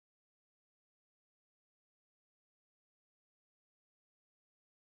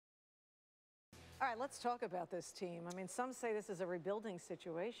All right, let's talk about this team. I mean, some say this is a rebuilding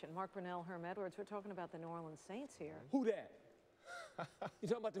situation. Mark Brunell, Herm Edwards, we're talking about the New Orleans Saints here. Who dat? You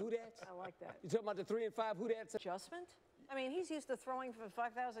talking about the who dats? I like that. You talking about the 3 and 5 who dats? Adjustment? I mean, he's used to throwing for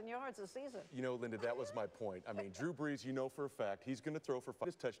 5,000 yards a season. You know, Linda, that was my point. I mean, Drew Brees, you know for a fact, he's going to throw for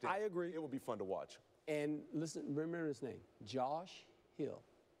 5 touchdowns. I agree. It will be fun to watch. And listen, remember his name, Josh Hill.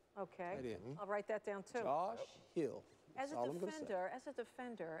 Okay. I'll write that down too. Josh Hill. As a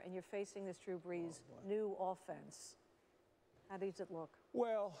defender, and you're facing this Drew Brees new offense, how does it look?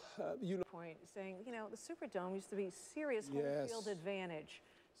 Well, you know. Point saying, you know, the Superdome used to be serious home field advantage.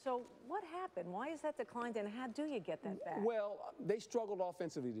 So what happened? Why is that declined, and how do you get that back? Well, they struggled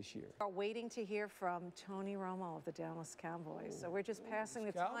offensively this year. We're waiting to hear from Tony Romo of the Dallas Cowboys. So we're just passing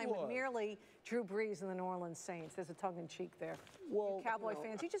the time with merely Drew Brees and the New Orleans Saints. There's a tongue-in-cheek there. Well, you Cowboy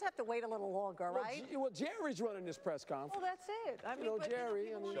fans, you just have to wait a little longer, right? Well, Jerry's running this press conference. Well, that's it. I mean, you know,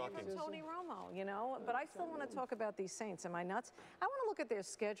 Jerry. I mean, Tony Romo, you know. But I still want to talk about these Saints. Am I nuts? I want to look at their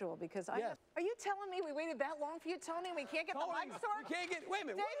schedule because are you telling me we waited that long for you, Tony? We can't get the mic store? We can't get. Wait a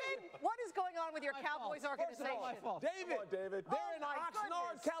minute. David, what is going on with your Cowboys organization? David, they're in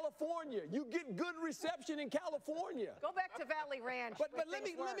Oxnard, California. You get good reception in California. Go back to Valley Ranch. But let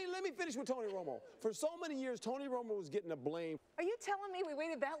me finish with Tony Romo. For so many years, Tony Romo was getting the blame. Are you telling me we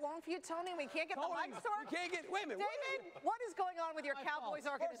waited that long for you, Tony? We can't get the mic store? We can't get. Wait a minute. David, what is going on with your Cowboys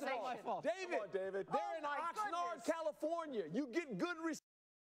organization? David, they're in Oxnard, California. You get good reception.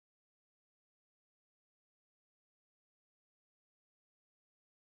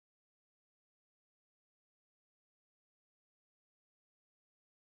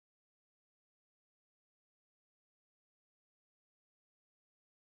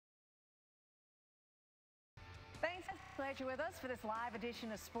 Thanks. Glad you're with us for this live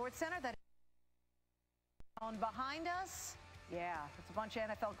edition of SportsCenter. That on behind us. Yeah, it's a bunch of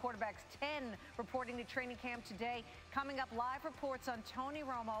NFL quarterbacks, 10 reporting to training camp today. Coming up, live reports on Tony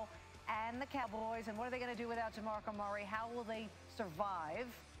Romo and the Cowboys. And what are they going to do without DeMarco Murray? How will they survive?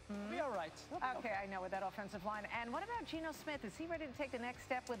 Be all right. Okay, I know, with that offensive line. And what about Geno Smith? Is he ready to take the next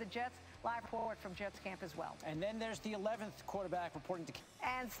step with the Jets? Live report from Jets camp as well. And then there's the 11th quarterback reporting to...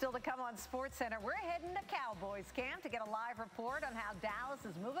 And still to come on SportsCenter, we're heading to Cowboys camp to get a live report on how Dallas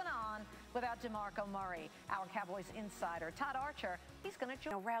is moving on without DeMarco Murray. Our Cowboys insider, Todd Archer, he's going to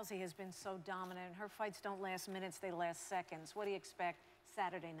join. You know, Rousey has been so dominant. Her fights don't last minutes, they last seconds. What do you expect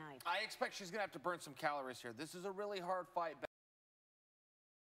Saturday night? I expect she's going to have to burn some calories here. This is a really hard fight.